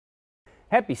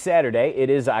Happy Saturday. It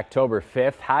is October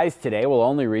 5th. Highs today will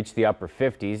only reach the upper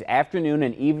 50s. Afternoon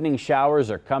and evening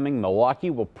showers are coming. Milwaukee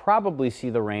will probably see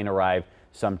the rain arrive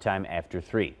sometime after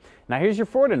 3. Now here's your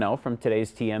 4 to know from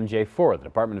today's TMJ4. The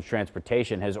Department of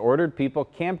Transportation has ordered people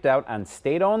camped out on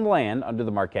state-owned land under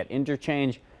the Marquette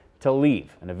Interchange to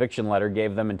leave. An eviction letter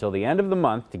gave them until the end of the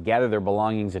month to gather their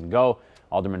belongings and go.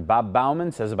 Alderman Bob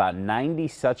Bauman says about 90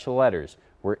 such letters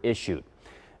were issued.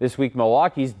 This week,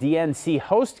 Milwaukee's DNC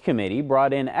host committee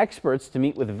brought in experts to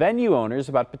meet with venue owners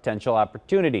about potential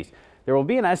opportunities. There will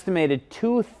be an estimated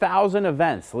 2,000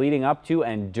 events leading up to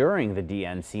and during the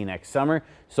DNC next summer,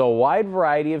 so a wide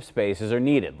variety of spaces are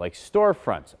needed, like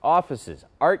storefronts, offices,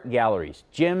 art galleries,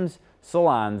 gyms,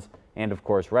 salons, and of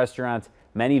course restaurants.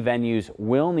 Many venues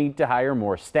will need to hire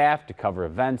more staff to cover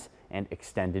events and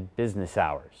extended business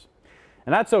hours. A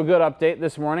not-so-good update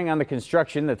this morning on the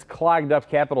construction that's clogged up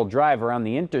Capitol Drive around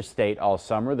the interstate all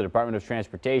summer. The Department of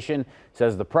Transportation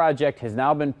says the project has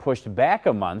now been pushed back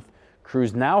a month.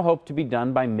 Crews now hope to be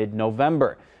done by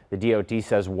mid-November. The DOT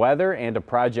says weather and a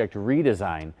project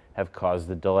redesign have caused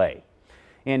the delay.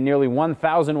 And nearly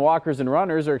 1,000 walkers and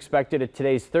runners are expected at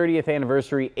today's 30th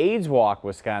anniversary AIDS Walk,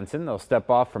 Wisconsin. They'll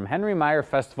step off from Henry Meyer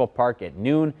Festival Park at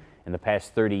noon. In the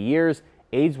past 30 years,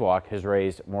 AIDS Walk has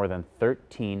raised more than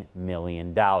 $13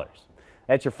 million.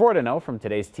 That's your 4 to know from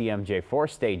today's TMJ4.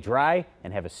 Stay dry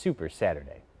and have a super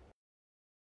Saturday.